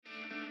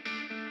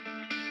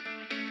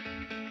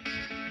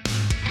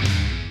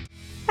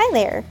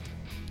there!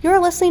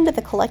 You're listening to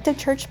the Collective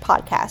Church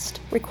podcast,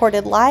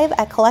 recorded live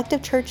at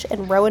Collective Church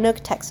in Roanoke,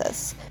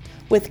 Texas,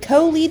 with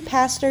co-lead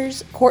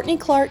pastors Courtney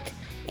Clark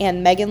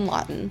and Megan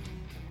Lawton.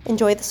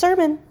 Enjoy the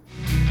sermon.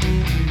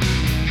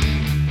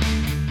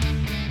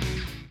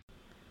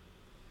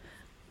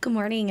 Good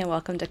morning and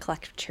welcome to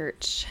Collective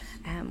Church.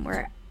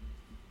 We're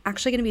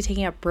actually going to be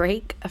taking a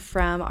break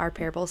from our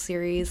parable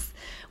series,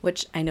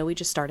 which I know we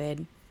just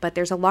started, but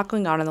there's a lot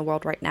going on in the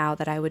world right now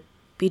that I would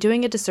be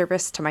doing a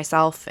disservice to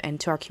myself and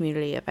to our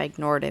community if I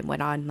ignored and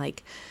went on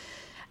like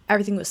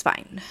everything was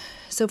fine.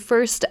 So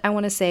first, I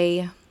want to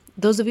say,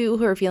 those of you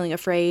who are feeling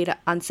afraid,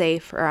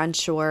 unsafe, or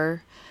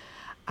unsure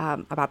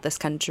about this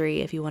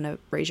country, if you want to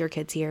raise your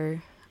kids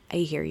here, I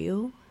hear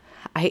you.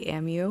 I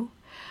am you.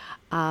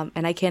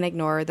 And I can't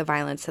ignore the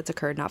violence that's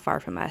occurred not far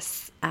from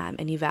us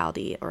in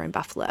Uvalde or in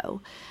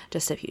Buffalo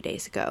just a few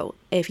days ago.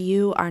 If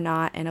you are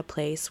not in a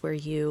place where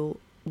you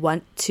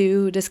want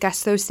to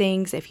discuss those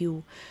things, if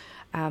you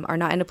are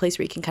not in a place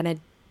where you can kind of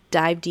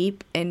dive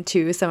deep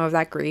into some of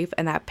that grief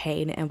and that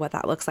pain and what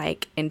that looks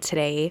like in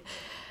today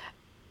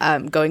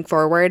going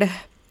forward,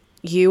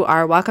 you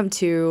are welcome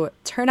to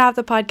turn off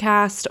the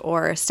podcast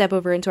or step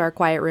over into our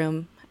quiet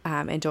room,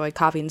 enjoy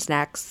coffee and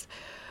snacks,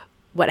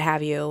 what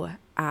have you,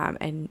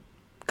 and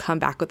come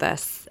back with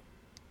us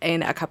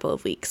in a couple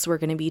of weeks. We're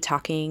going to be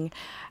talking,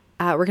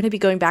 we're going to be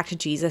going back to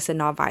Jesus and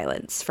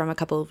nonviolence from a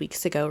couple of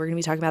weeks ago. We're going to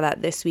be talking about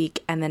that this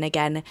week and then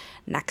again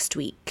next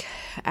week.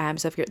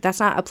 So if that's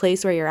not a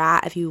place where you're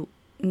at, if you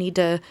need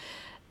to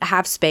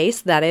have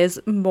space, that is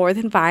more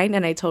than fine.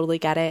 And I totally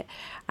get it.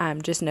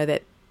 Just know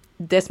that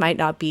this might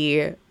not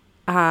be a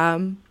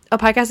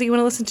podcast that you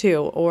want to listen to,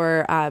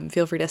 or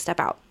feel free to step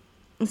out.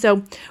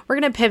 So we're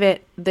going to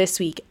pivot this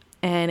week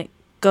and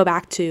go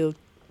back to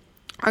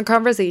our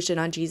conversation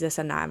on Jesus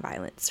and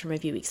nonviolence from a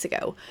few weeks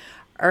ago.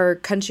 Our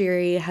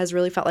country has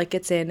really felt like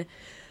it's in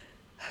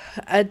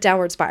a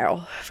downward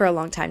spiral for a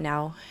long time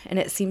now, and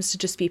it seems to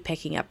just be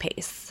picking up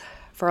pace.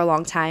 For a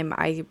long time,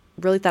 I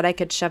really thought I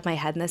could shove my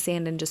head in the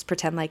sand and just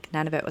pretend like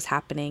none of it was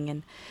happening,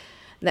 and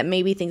that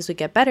maybe things would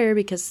get better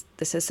because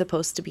this is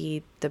supposed to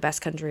be the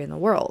best country in the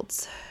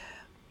world.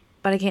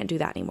 But I can't do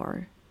that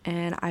anymore,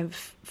 and I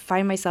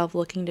find myself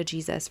looking to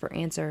Jesus for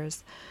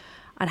answers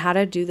on how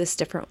to do this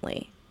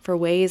differently, for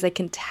ways I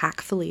can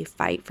tactfully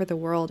fight for the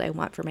world I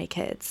want for my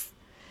kids.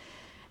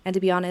 And to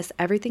be honest,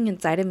 everything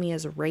inside of me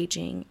is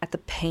raging at the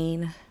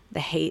pain, the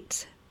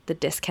hate, the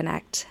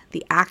disconnect,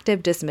 the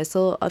active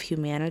dismissal of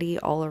humanity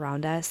all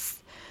around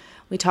us.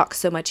 We talk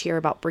so much here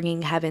about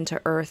bringing heaven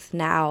to earth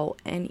now,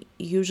 and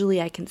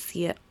usually I can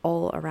see it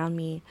all around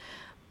me.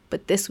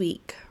 But this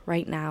week,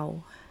 right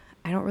now,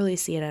 I don't really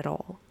see it at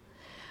all.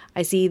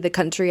 I see the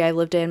country I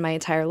lived in my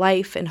entire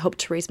life and hoped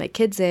to raise my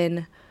kids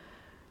in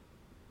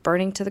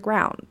burning to the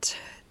ground.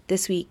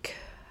 This week,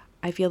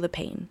 I feel the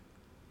pain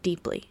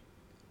deeply.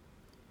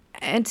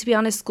 And to be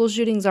honest, school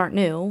shootings aren't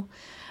new,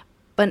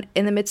 but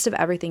in the midst of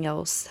everything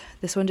else,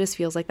 this one just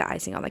feels like the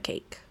icing on the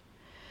cake.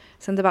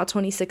 Since about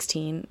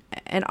 2016,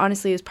 and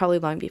honestly, it was probably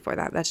long before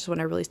that. That's just when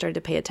I really started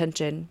to pay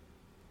attention.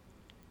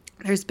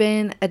 There's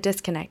been a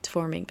disconnect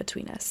forming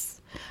between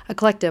us, a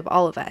collective,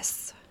 all of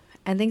us,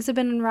 and things have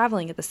been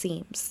unraveling at the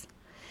seams.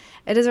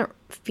 It doesn't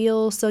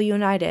feel so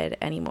united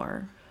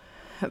anymore,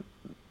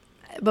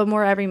 but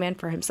more every man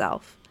for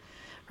himself,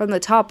 from the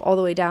top all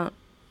the way down.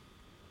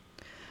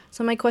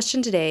 So my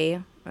question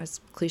today,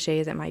 as cliche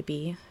as it might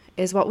be,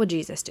 is what would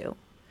Jesus do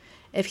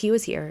if he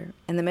was here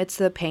in the midst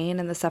of the pain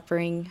and the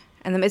suffering,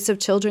 in the midst of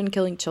children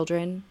killing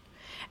children,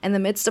 in the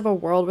midst of a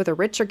world where the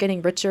rich are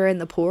getting richer and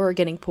the poor are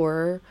getting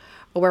poorer,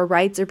 or where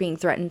rights are being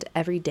threatened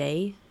every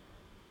day?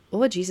 What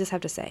would Jesus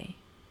have to say?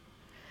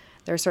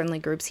 There are certainly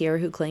groups here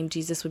who claim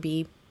Jesus would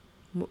be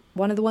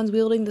one of the ones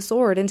wielding the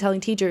sword and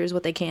telling teachers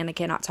what they can and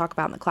cannot talk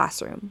about in the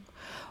classroom,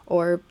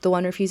 or the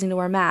one refusing to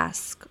wear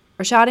masks,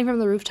 or shouting from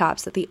the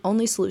rooftops that the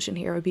only solution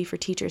here would be for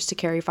teachers to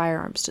carry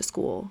firearms to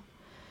school.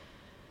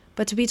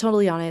 But to be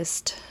totally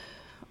honest,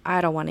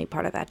 I don't want any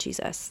part of that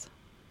Jesus.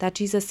 That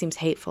Jesus seems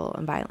hateful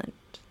and violent.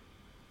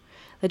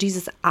 The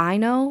Jesus I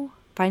know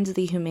finds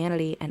the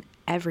humanity in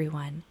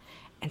everyone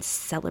and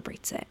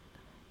celebrates it.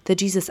 The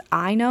Jesus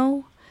I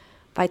know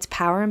fights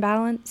power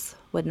imbalance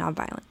with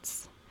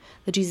nonviolence.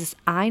 The Jesus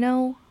I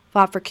know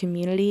fought for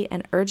community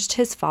and urged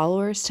his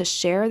followers to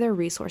share their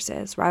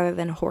resources rather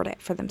than hoard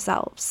it for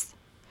themselves.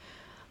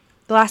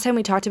 The last time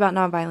we talked about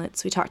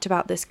nonviolence, we talked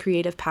about this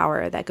creative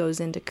power that goes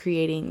into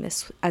creating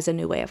this as a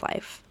new way of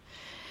life.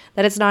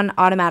 That it's not an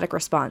automatic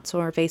response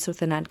when we're faced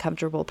with an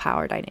uncomfortable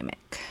power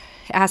dynamic.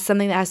 It has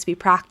something that has to be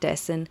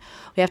practiced, and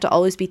we have to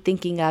always be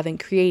thinking of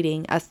and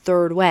creating a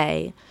third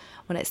way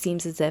when it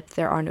seems as if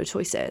there are no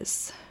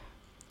choices.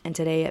 And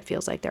today it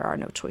feels like there are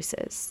no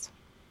choices.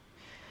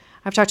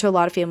 I've talked to a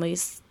lot of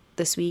families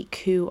this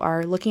week who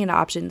are looking at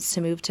options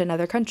to move to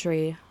another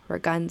country where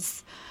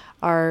guns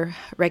are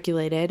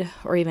regulated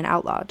or even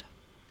outlawed.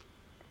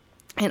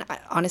 And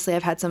honestly,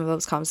 I've had some of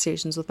those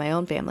conversations with my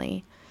own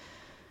family.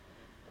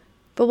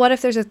 But what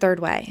if there's a third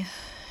way?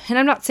 And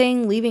I'm not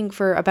saying leaving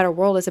for a better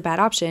world is a bad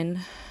option.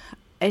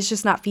 it's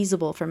just not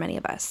feasible for many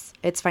of us.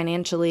 It's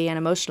financially and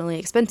emotionally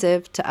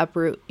expensive to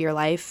uproot your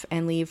life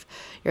and leave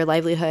your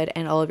livelihood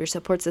and all of your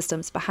support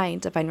systems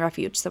behind to find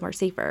refuge somewhere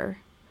safer.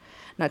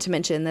 Not to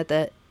mention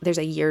that there's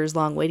a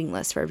years-long waiting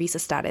list for a visa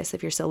status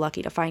if you're so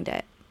lucky to find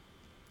it.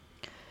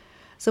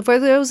 So for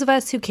those of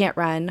us who can't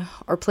run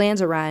or plan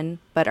to run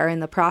but are in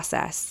the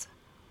process,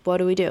 what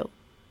do we do?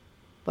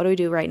 What do we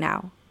do right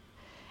now?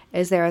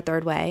 Is there a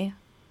third way?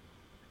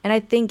 And I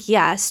think,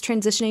 yes,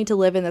 transitioning to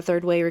live in the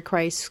third way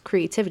requires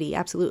creativity,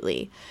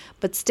 absolutely.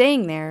 But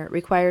staying there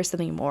requires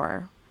something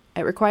more.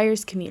 It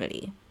requires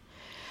community.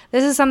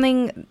 This is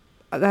something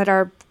that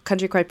our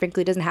country, quite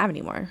frankly, doesn't have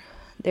anymore.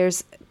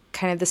 There's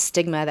kind of the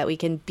stigma that we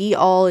can be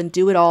all and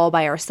do it all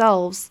by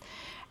ourselves.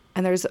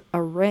 And there's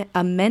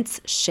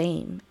immense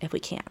shame if we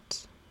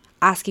can't.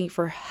 Asking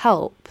for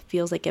help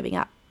feels like giving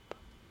up.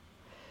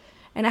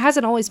 And it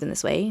hasn't always been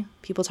this way.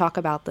 People talk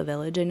about the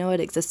village. I know it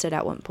existed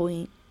at one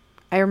point.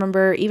 I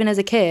remember even as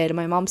a kid,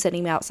 my mom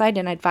sending me outside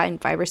and I'd find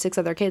 5 or 6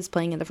 other kids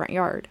playing in the front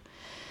yard.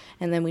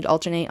 And then we'd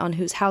alternate on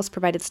whose house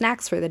provided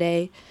snacks for the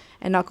day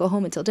and not go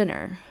home until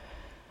dinner.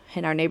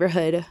 In our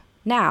neighborhood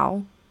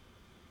now,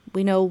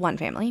 we know one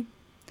family.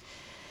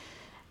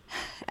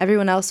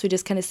 Everyone else we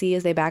just kind of see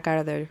as they back out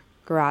of their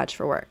garage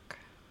for work.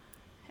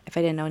 If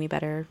I didn't know any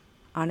better,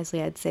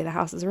 honestly, I'd say the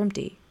houses are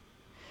empty.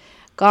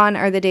 Gone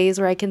are the days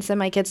where I can send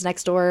my kids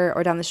next door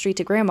or down the street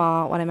to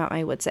grandma when I'm at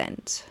my wit's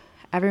end.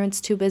 Everyone's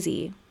too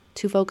busy,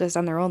 too focused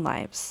on their own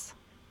lives.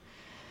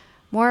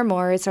 More and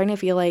more, it's starting to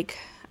feel like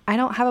I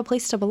don't have a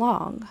place to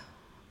belong.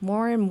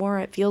 More and more,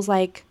 it feels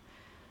like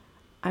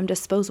I'm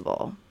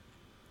disposable.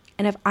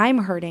 And if I'm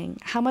hurting,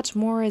 how much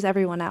more is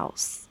everyone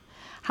else?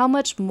 How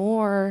much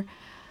more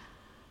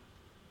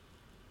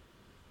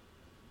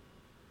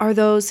are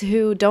those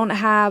who don't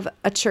have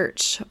a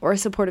church or a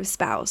supportive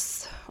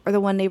spouse or the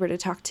one neighbor to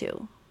talk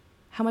to?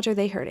 How much are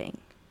they hurting?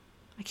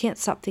 I can't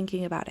stop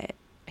thinking about it.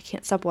 I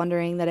can't stop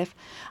wondering that if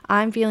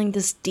I'm feeling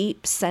this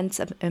deep sense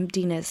of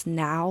emptiness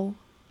now,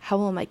 how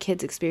will my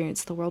kids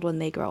experience the world when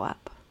they grow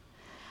up?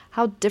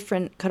 How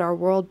different could our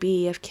world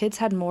be if kids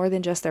had more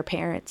than just their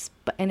parents,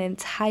 but an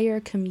entire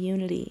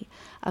community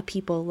of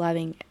people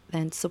loving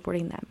and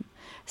supporting them,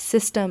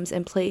 systems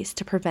in place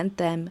to prevent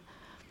them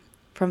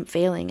from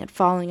failing and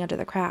falling under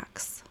the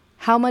cracks?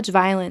 How much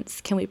violence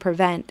can we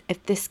prevent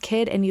if this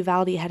kid in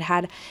Uvalde had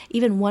had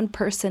even one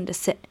person to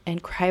sit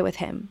and cry with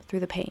him through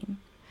the pain,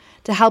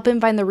 to help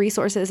him find the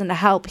resources and the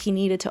help he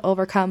needed to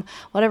overcome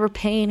whatever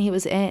pain he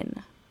was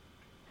in?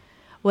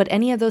 Would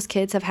any of those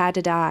kids have had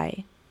to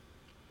die?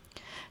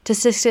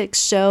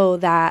 Statistics show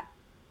that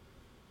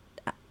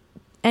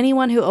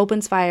anyone who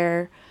opens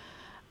fire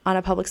on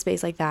a public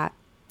space like that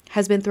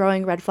has been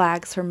throwing red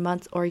flags for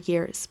months or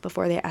years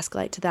before they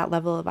escalate to that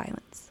level of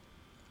violence.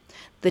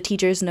 The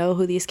teachers know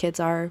who these kids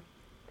are.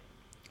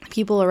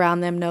 People around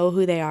them know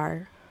who they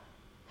are.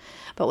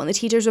 But when the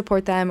teachers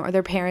report them or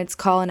their parents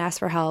call and ask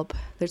for help,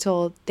 they're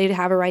told they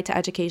have a right to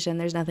education.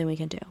 There's nothing we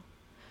can do.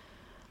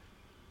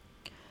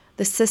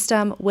 The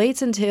system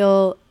waits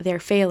until they're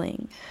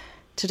failing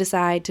to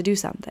decide to do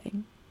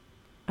something.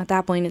 At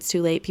that point, it's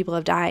too late. People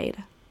have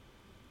died.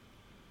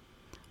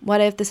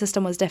 What if the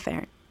system was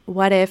different?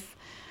 What if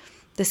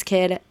this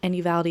kid in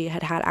Uvalde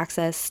had had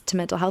access to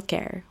mental health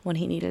care when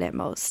he needed it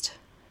most?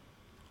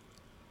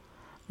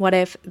 What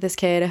if this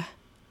kid,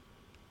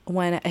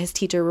 when his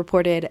teacher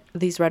reported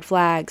these red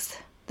flags,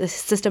 the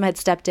system had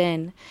stepped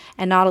in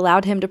and not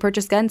allowed him to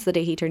purchase guns the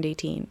day he turned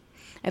 18?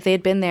 If they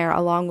had been there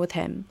along with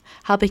him,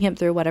 helping him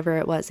through whatever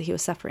it was that he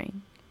was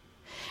suffering.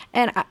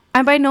 And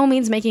I'm by no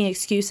means making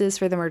excuses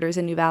for the murders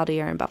in Uvalde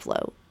or in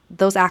Buffalo.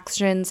 Those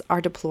actions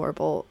are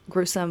deplorable,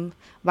 gruesome,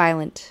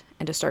 violent,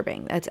 and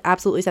disturbing. That's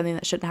absolutely something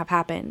that shouldn't have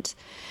happened.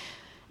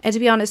 And to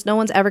be honest, no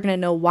one's ever going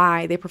to know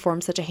why they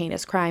performed such a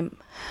heinous crime.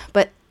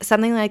 But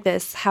something like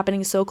this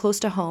happening so close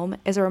to home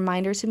is a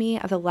reminder to me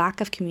of the lack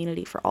of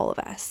community for all of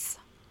us.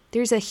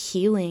 There's a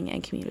healing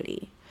in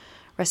community,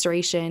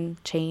 restoration,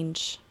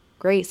 change,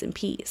 grace, and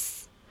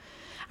peace.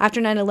 After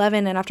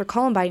 9/11 and after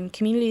Columbine,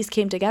 communities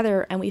came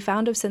together and we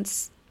found a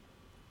sense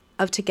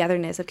of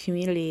togetherness, of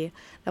community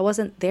that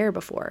wasn't there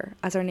before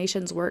as our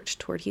nations worked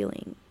toward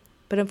healing.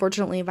 But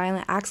unfortunately,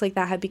 violent acts like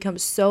that have become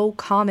so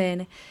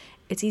common,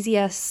 it's easy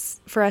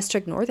for us to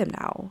ignore them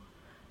now.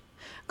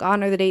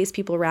 Gone are the days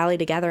people rally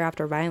together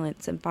after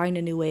violence and find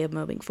a new way of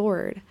moving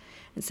forward.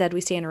 Instead,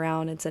 we stand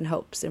around and send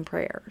hopes and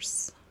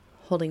prayers,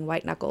 holding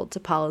white-knuckled to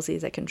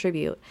policies that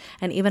contribute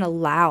and even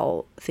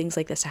allow things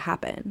like this to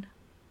happen.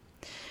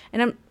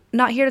 And I'm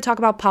not here to talk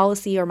about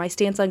policy or my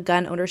stance on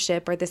gun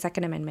ownership or the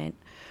Second Amendment.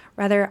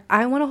 Rather,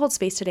 I want to hold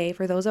space today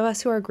for those of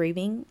us who are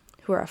grieving,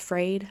 who are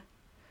afraid.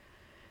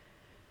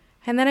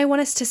 And then I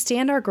want us to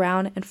stand our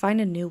ground and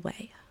find a new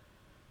way.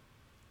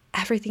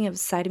 Everything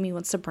inside of me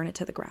wants to burn it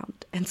to the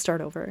ground and start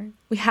over.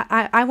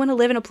 I want to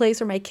live in a place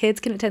where my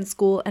kids can attend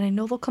school and I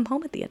know they'll come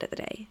home at the end of the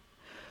day.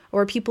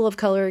 Or people of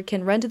color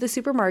can run to the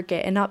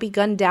supermarket and not be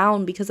gunned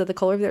down because of the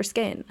color of their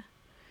skin.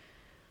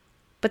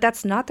 But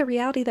that's not the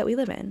reality that we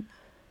live in.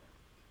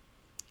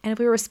 And if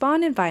we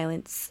respond in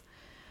violence,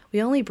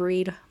 we only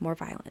breed more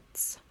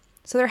violence.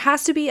 So there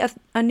has to be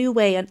a new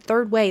way, a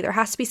third way. There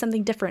has to be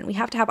something different. We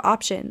have to have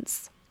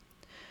options.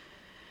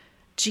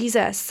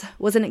 Jesus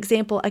was an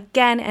example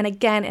again and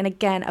again and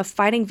again of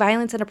fighting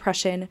violence and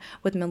oppression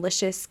with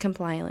malicious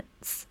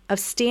compliance, of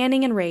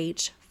standing in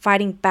rage,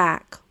 fighting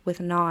back with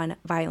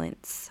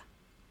non-violence.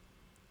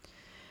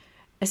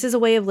 This is a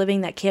way of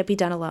living that can't be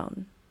done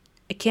alone.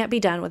 It can't be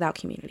done without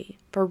community.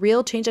 For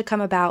real change to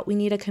come about, we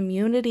need a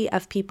community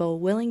of people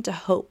willing to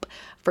hope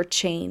for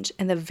change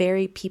and the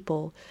very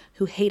people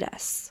who hate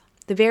us,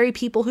 the very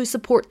people who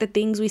support the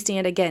things we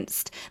stand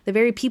against, the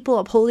very people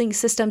upholding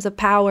systems of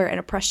power and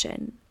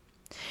oppression,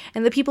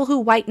 and the people who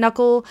white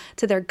knuckle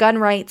to their gun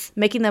rights,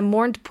 making them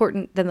more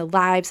important than the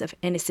lives of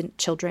innocent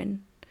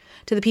children,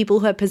 to the people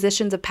who have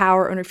positions of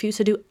power and refuse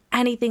to do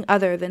anything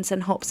other than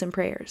send hopes and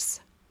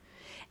prayers.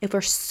 If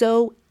we're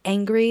so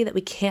angry that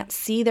we can't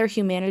see their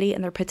humanity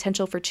and their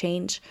potential for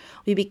change,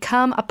 we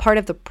become a part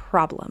of the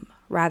problem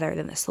rather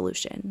than the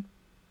solution.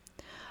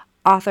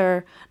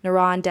 Author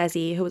Naran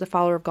Desi, who was a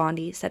follower of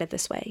Gandhi, said it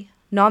this way: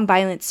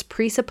 "Nonviolence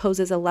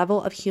presupposes a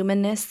level of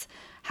humanness,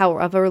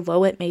 however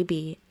low it may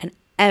be, in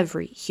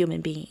every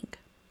human being."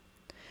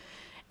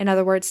 In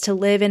other words, to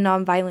live in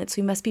nonviolence,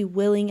 we must be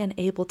willing and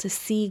able to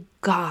see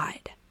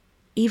God,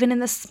 even in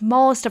the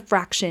smallest of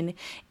fraction,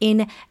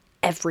 in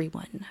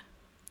everyone.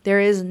 There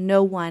is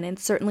no one, and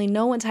certainly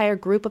no entire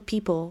group of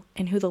people,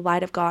 in who the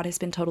light of God has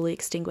been totally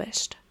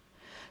extinguished.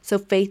 So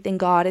faith in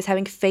God is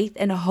having faith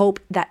and hope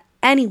that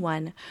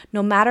anyone,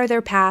 no matter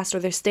their past or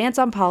their stance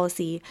on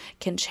policy,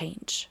 can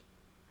change.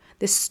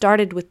 This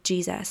started with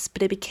Jesus,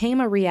 but it became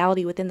a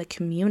reality within the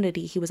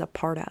community he was a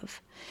part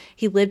of.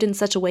 He lived in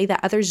such a way that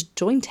others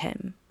joined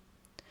him.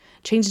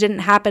 Change didn't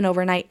happen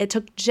overnight. It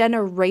took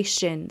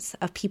generations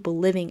of people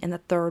living in the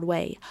third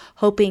way,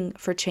 hoping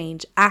for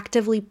change,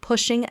 actively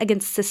pushing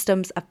against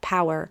systems of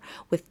power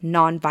with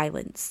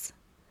nonviolence,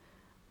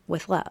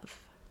 with love.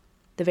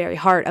 The very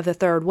heart of the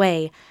third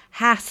way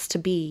has to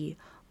be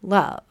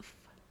love.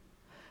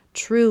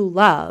 True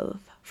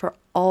love for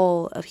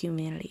all of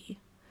humanity.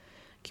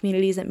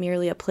 Community isn't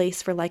merely a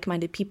place for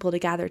like-minded people to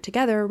gather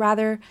together.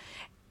 Rather,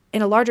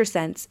 in a larger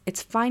sense,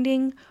 it's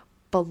finding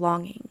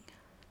belonging.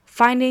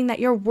 Finding that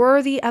you're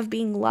worthy of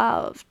being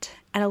loved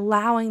and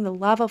allowing the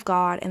love of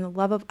God and the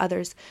love of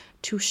others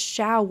to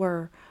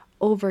shower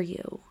over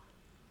you.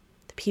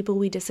 The people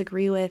we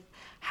disagree with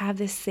have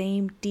this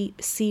same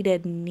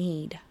deep-seated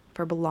need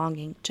for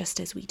belonging just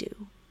as we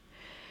do.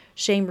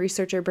 Shame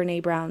researcher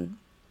Brene Brown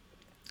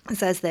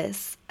says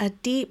this: "A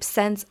deep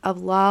sense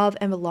of love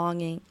and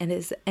belonging and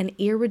is an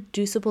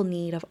irreducible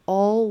need of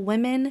all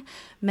women,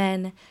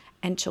 men,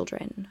 and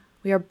children.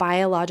 We are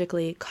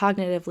biologically,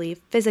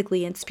 cognitively,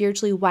 physically, and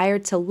spiritually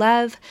wired to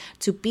love,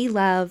 to be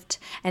loved,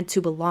 and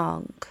to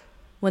belong.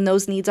 When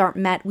those needs aren't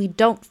met, we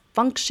don't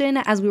function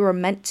as we were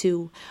meant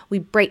to. We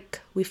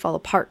break, we fall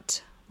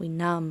apart, we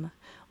numb,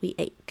 we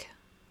ache,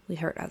 we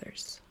hurt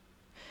others."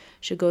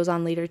 She goes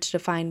on later to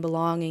define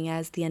belonging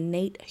as the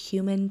innate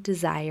human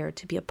desire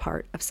to be a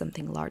part of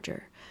something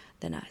larger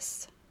than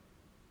us.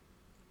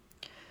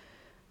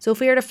 So if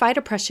we are to fight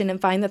oppression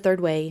and find the third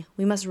way,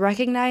 we must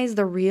recognize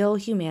the real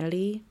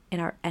humanity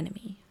in our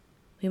enemy.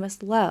 We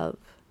must love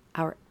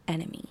our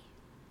enemy,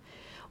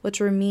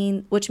 which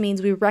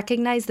means we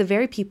recognize the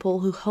very people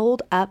who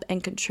hold up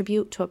and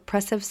contribute to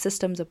oppressive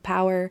systems of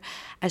power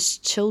as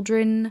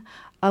children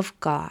of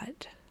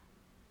God.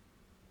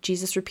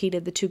 Jesus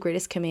repeated the two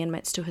greatest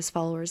commandments to his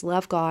followers: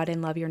 love God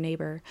and love your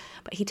neighbor.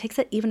 But he takes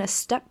it even a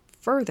step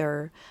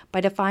further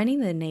by defining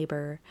the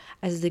neighbor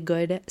as the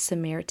Good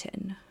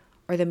Samaritan,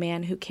 or the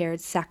man who cared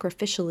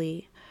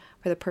sacrificially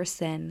for the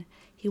person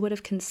he would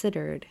have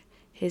considered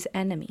his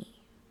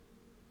enemy.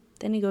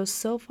 Then he goes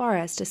so far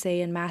as to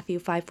say in Matthew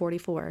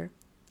 5:44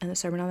 in the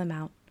Sermon on the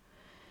Mount,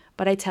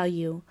 "But I tell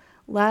you,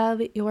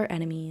 love your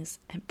enemies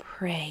and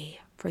pray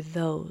for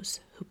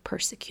those who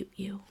persecute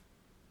you."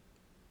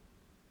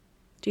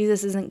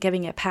 Jesus isn't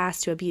giving a pass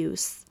to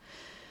abuse.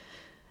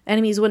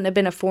 Enemies wouldn't have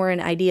been a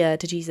foreign idea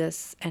to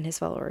Jesus and his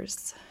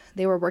followers.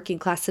 They were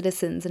working-class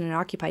citizens in an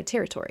occupied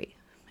territory,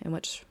 in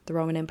which the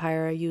Roman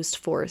Empire used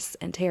force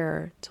and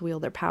terror to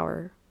wield their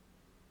power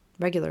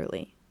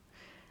regularly.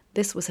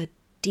 This was a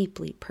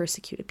deeply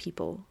persecuted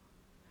people.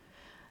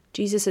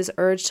 Jesus'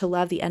 urge to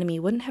love the enemy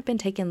wouldn't have been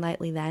taken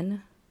lightly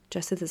then,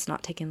 just as it's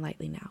not taken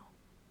lightly now.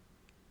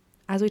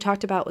 As we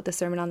talked about with the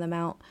Sermon on the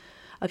Mount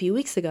a few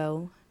weeks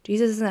ago,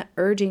 Jesus isn't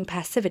urging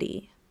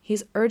passivity.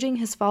 He's urging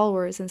his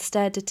followers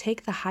instead to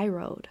take the high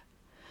road.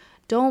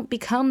 Don't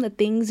become the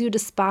things you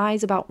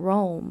despise about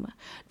Rome.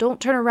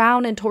 Don't turn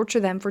around and torture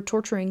them for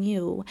torturing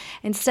you.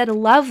 Instead,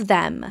 love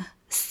them.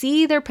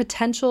 See their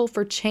potential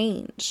for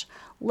change.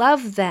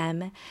 Love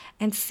them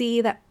and see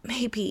that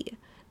maybe,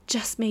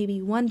 just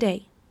maybe, one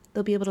day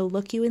they'll be able to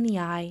look you in the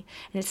eye,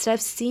 and instead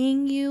of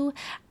seeing you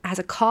as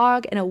a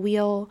cog in a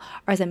wheel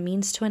or as a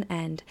means to an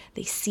end,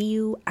 they see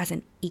you as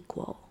an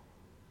equal.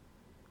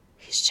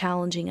 He's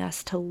challenging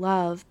us to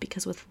love,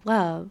 because with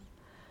love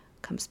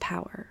comes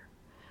power.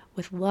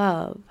 With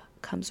love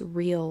comes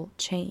real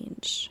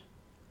change.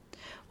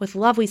 With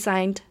love, we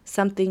signed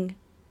something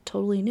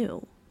totally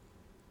new.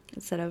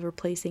 Instead of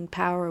replacing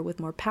power with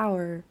more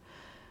power,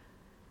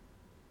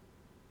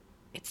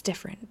 it's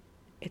different.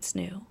 It's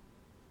new.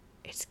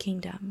 It's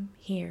kingdom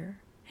here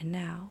and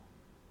now.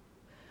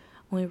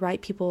 When we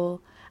write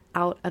people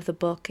out of the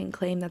book and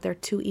claim that they're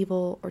too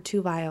evil or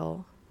too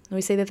vile, and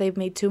we say that they've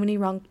made too many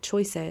wrong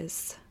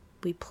choices,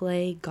 we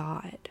play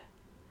God.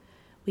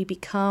 We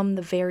become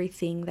the very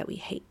thing that we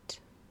hate.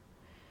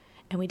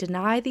 And we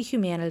deny the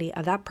humanity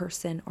of that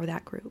person or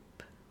that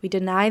group. We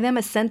deny them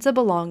a sense of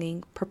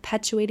belonging,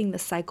 perpetuating the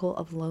cycle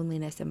of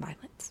loneliness and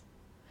violence.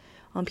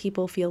 When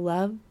people feel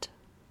loved,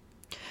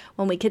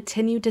 when we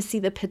continue to see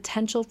the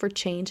potential for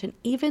change in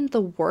even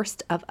the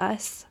worst of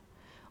us,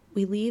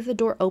 we leave the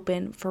door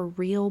open for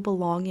real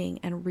belonging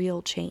and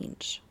real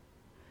change.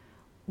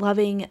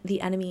 Loving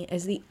the enemy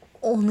is the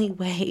only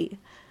way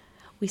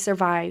we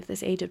survive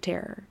this age of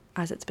terror,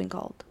 as it's been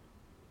called.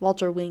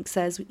 Walter Wink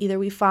says, either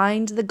we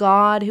find the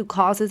God who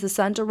causes the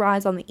sun to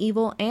rise on the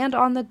evil and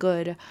on the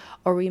good,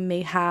 or we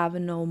may have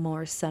no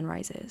more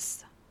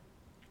sunrises.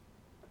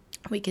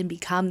 We can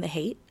become the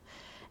hate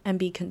and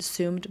be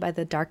consumed by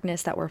the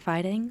darkness that we're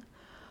fighting,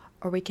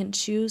 or we can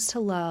choose to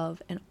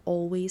love and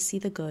always see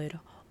the good,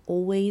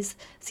 always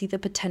see the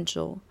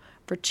potential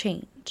for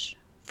change,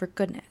 for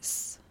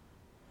goodness.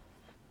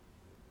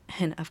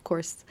 And of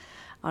course,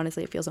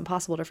 honestly, it feels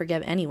impossible to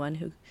forgive anyone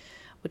who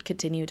would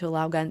continue to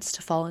allow guns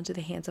to fall into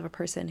the hands of a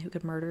person who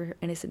could murder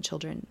innocent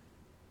children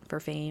for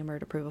fame or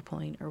to prove a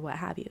point or what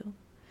have you.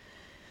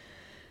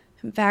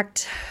 In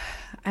fact,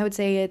 I would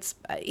say it's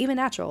even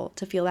natural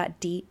to feel that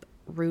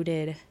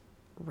deep-rooted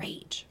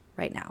rage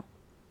right now.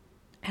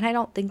 And I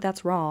don't think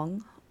that's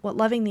wrong. What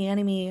loving the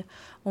enemy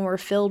when we're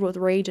filled with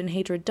rage and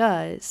hatred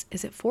does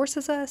is it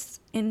forces us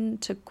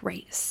into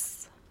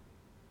grace,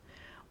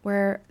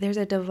 where there's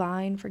a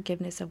divine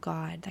forgiveness of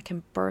God that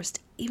can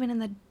burst even in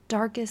the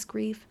darkest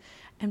grief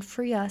and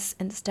free us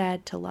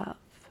instead to love.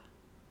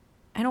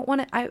 I don't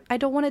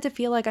want it to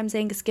feel like I'm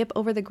saying skip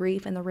over the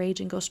grief and the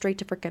rage and go straight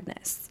to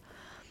forgiveness.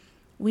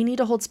 We need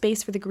to hold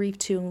space for the grief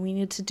too, and we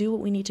need to do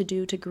what we need to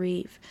do to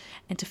grieve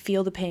and to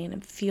feel the pain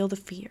and feel the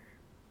fear.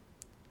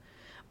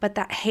 But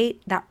that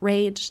hate, that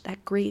rage,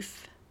 that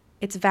grief,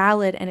 it's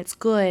valid and it's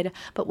good.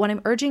 But what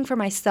I'm urging for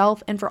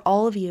myself and for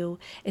all of you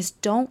is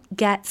don't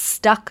get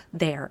stuck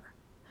there.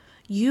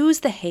 Use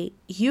the hate,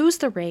 use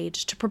the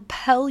rage to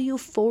propel you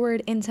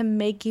forward into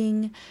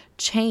making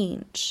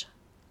change.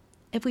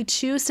 If we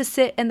choose to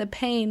sit in the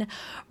pain,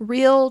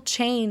 real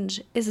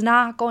change is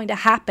not going to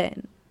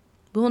happen.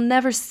 We will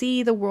never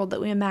see the world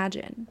that we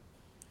imagine.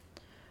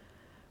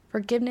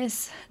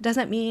 Forgiveness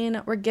doesn't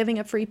mean we're giving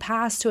a free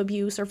pass to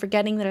abuse or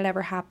forgetting that it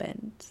ever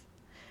happened.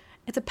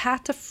 It's a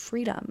path to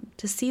freedom,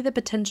 to see the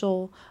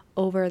potential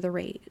over the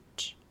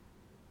rage.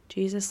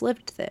 Jesus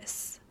lived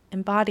this,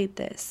 embodied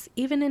this.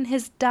 Even in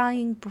his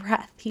dying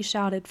breath, he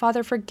shouted,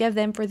 "Father, forgive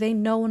them, for they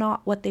know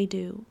not what they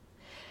do."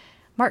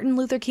 Martin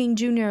Luther King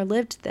Jr.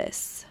 lived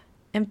this.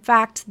 In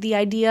fact, the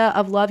idea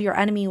of love your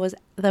enemy was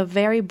the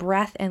very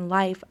breath and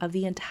life of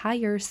the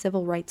entire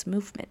civil rights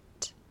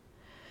movement.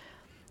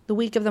 The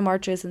week of the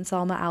marches in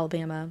Selma,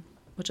 Alabama,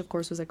 which of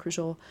course was a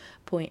crucial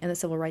point in the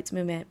civil rights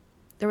movement,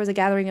 there was a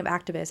gathering of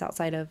activists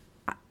outside of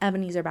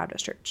Ebenezer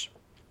Baptist Church.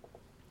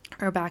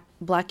 A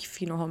black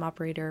funeral home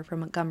operator from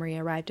Montgomery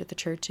arrived at the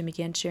church and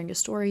began sharing a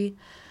story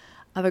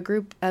of a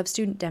group of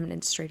student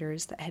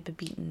demonstrators that had been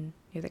beaten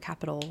near the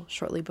Capitol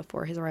shortly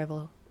before his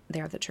arrival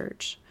there at the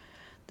church.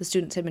 The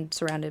students had been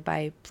surrounded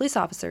by police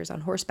officers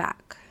on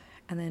horseback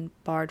and then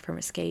barred from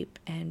escape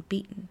and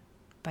beaten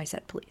by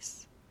said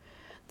police.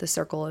 The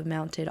circle of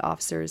mounted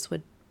officers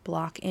would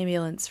block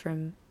ambulance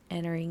from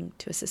entering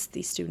to assist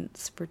these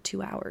students for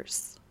 2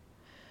 hours.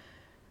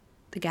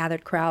 The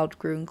gathered crowd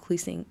grew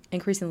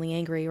increasingly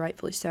angry,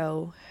 rightfully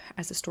so,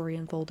 as the story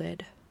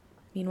unfolded.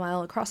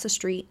 Meanwhile, across the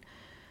street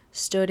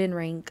stood in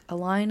rank a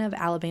line of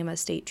Alabama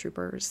state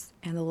troopers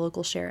and the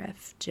local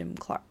sheriff, Jim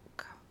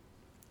Clark.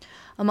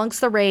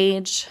 Amongst the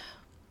rage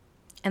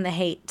and the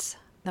hate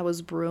that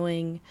was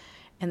brewing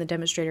in the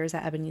demonstrators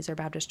at Ebenezer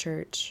Baptist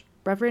Church,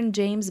 Reverend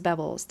James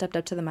Bevel stepped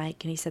up to the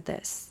mic and he said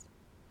this: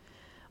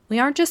 "We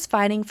aren't just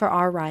fighting for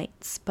our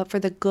rights, but for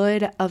the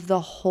good of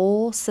the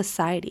whole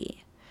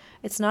society.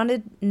 It's not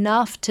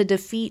enough to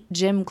defeat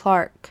Jim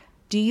Clark.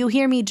 Do you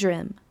hear me,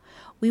 Jim?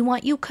 We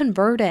want you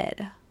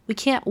converted. We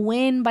can't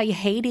win by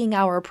hating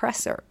our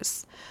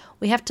oppressors.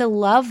 We have to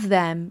love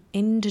them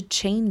into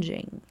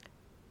changing."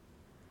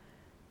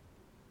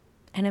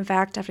 And in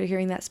fact, after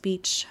hearing that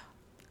speech,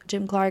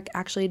 Jim Clark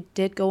actually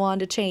did go on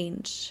to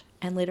change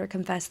and later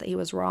confessed that he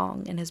was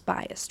wrong in his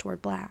bias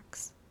toward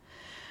blacks.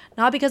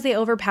 Not because they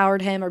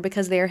overpowered him or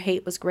because their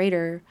hate was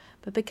greater,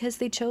 but because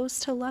they chose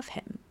to love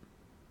him.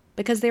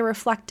 Because they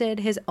reflected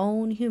his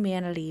own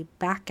humanity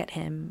back at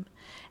him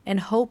and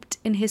hoped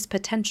in his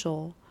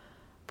potential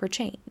for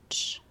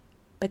change.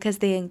 Because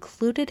they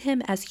included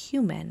him as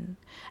human,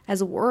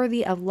 as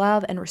worthy of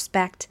love and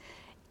respect,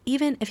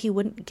 even if he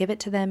wouldn't give it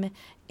to them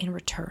in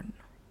return.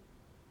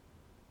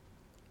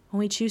 When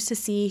we choose to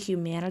see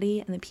humanity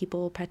and the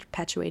people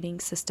perpetuating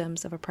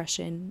systems of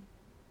oppression,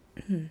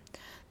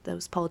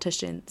 those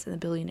politicians and the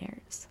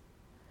billionaires,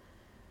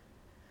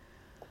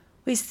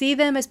 We see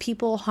them as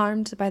people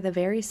harmed by the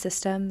very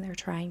system they're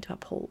trying to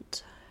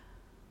uphold.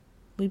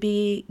 We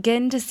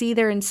begin to see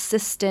their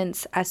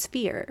insistence as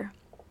fear.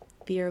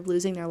 Fear of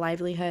losing their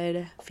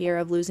livelihood, fear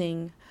of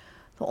losing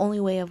the only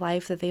way of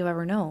life that they've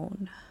ever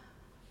known.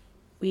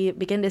 We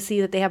begin to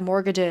see that they have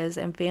mortgages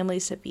and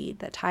families to feed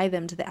that tie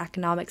them to the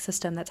economic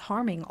system that's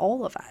harming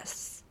all of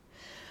us.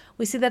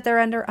 We see that they're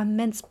under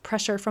immense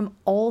pressure from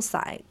all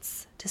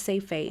sides to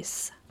save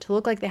face, to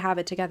look like they have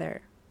it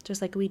together,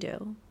 just like we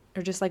do,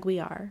 or just like we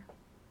are.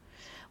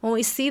 When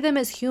we see them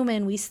as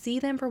human, we see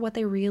them for what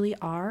they really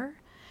are,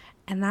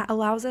 and that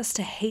allows us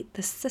to hate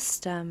the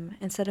system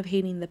instead of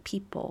hating the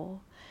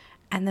people,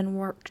 and then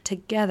work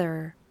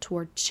together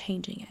toward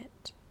changing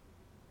it.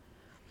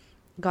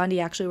 Gandhi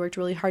actually worked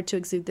really hard to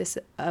exude this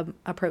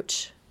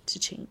approach to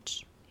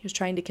change. He was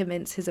trying to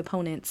convince his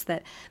opponents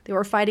that they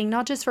were fighting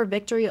not just for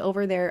victory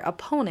over their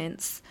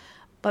opponents,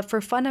 but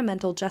for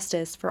fundamental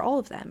justice for all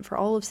of them, for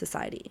all of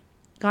society.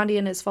 Gandhi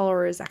and his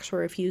followers actually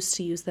refused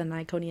to use the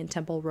Iconian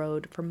Temple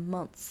Road for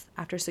months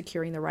after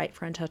securing the right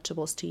for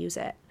untouchables to use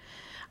it,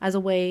 as a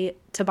way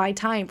to buy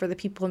time for the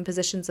people in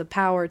positions of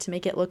power to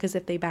make it look as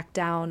if they backed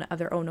down of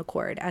their own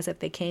accord, as if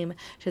they came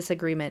to this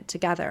agreement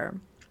together,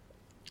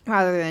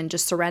 rather than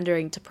just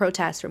surrendering to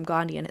protest from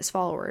Gandhi and his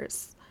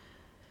followers.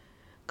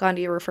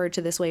 Gandhi referred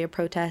to this way of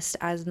protest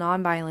as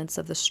nonviolence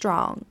of the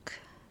strong,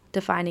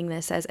 defining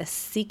this as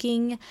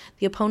seeking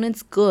the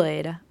opponent's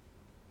good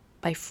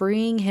by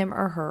freeing him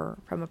or her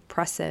from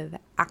oppressive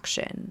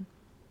action.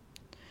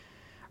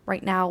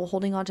 Right now,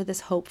 holding on to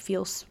this hope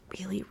feels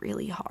really,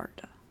 really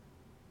hard.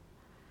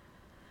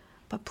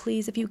 But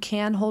please, if you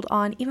can hold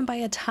on, even by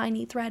a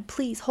tiny thread,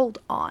 please hold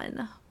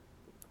on.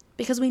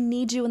 Because we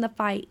need you in the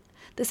fight.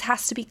 This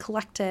has to be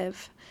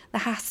collective.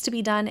 That has to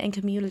be done in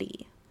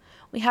community.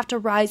 We have to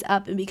rise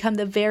up and become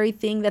the very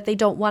thing that they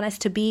don't want us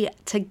to be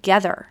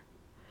together.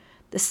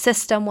 The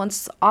system,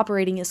 once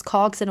operating as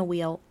cogs in a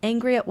wheel,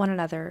 angry at one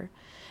another.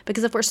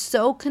 Because if we're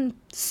so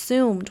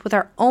consumed with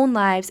our own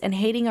lives and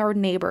hating our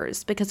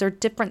neighbors because they're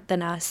different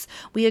than us,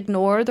 we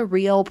ignore the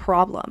real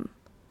problem.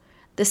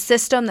 The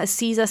system that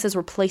sees us as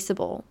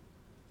replaceable.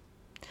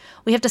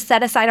 We have to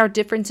set aside our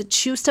difference and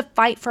choose to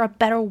fight for a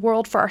better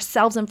world for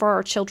ourselves and for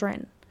our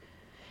children.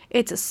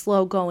 It's a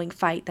slow-going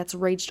fight that's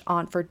raged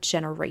on for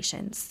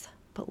generations.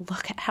 But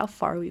look at how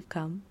far we've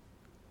come.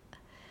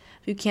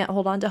 If you can't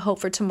hold on to hope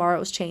for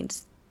tomorrow's change,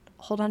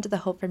 hold on to the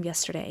hope from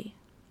yesterday.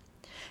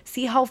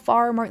 See how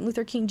far Martin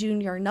Luther King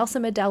Jr.,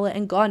 Nelson Mandela,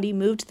 and Gandhi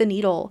moved the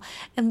needle,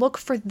 and look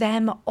for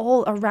them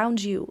all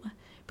around you,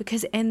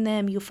 because in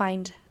them you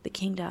find the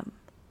kingdom.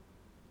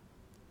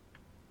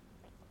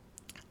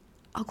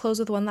 I'll close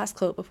with one last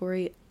quote before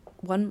we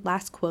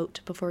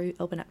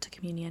open up to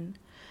communion.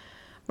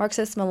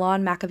 Marxist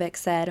Milan Makovic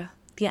said,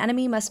 "The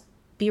enemy must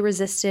be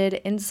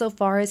resisted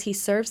insofar as he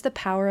serves the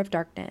power of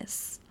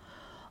darkness,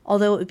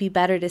 although it would be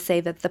better to say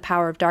that the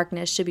power of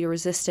darkness should be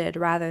resisted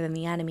rather than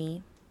the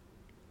enemy.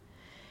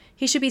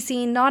 He should be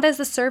seen not as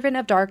the servant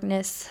of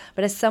darkness,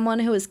 but as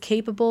someone who is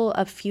capable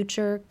of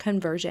future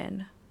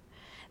conversion.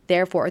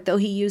 Therefore, though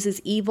he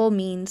uses evil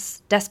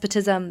means,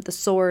 despotism, the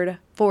sword,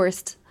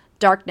 force,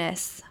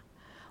 darkness,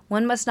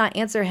 one must not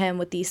answer him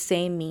with these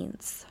same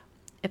means.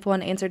 If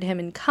one answered him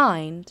in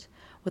kind,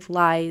 with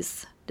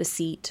lies,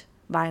 deceit,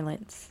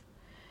 violence,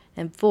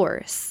 and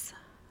force,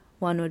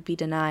 one would be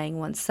denying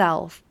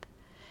oneself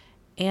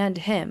and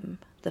him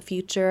the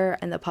future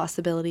and the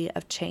possibility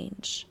of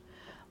change.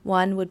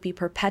 One would be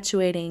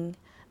perpetuating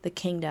the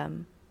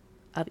kingdom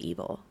of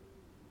evil."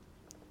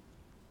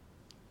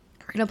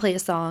 We're going to play a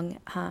song,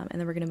 and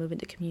then we're going to move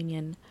into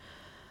communion.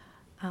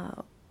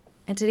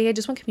 And today I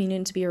just want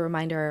communion to be a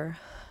reminder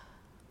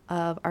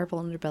of our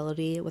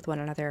vulnerability with one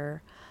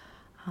another,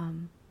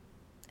 and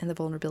the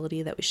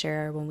vulnerability that we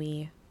share when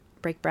we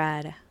break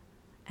bread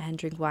and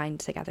drink wine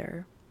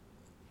together.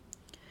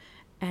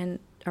 And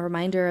a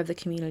reminder of the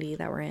community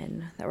that we're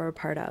in, that we're a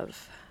part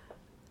of,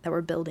 that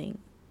we're building.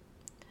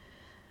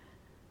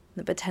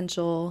 The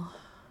potential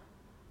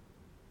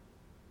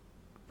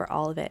for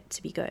all of it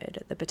to be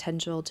good, the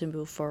potential to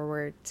move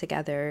forward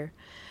together,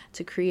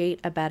 to create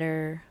a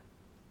better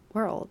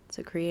world,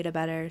 to create a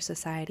better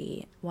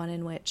society, one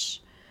in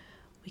which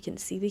we can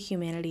see the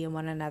humanity in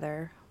one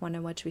another, one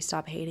in which we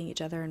stop hating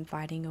each other and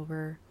fighting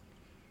over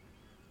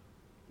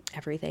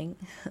everything.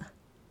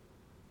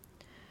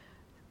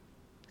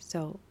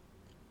 So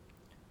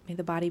may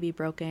the body be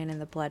broken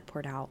and the blood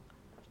poured out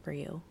for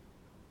you.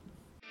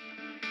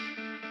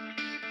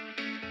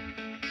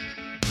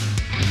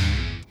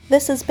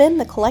 This has been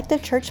the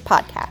Collective Church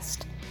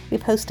Podcast. We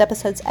post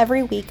episodes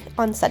every week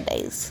on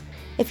Sundays.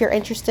 If you're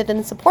interested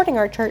in supporting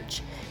our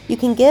church, you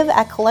can give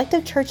at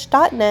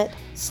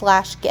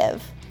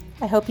collectivechurch.net/give.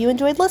 I hope you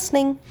enjoyed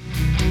listening.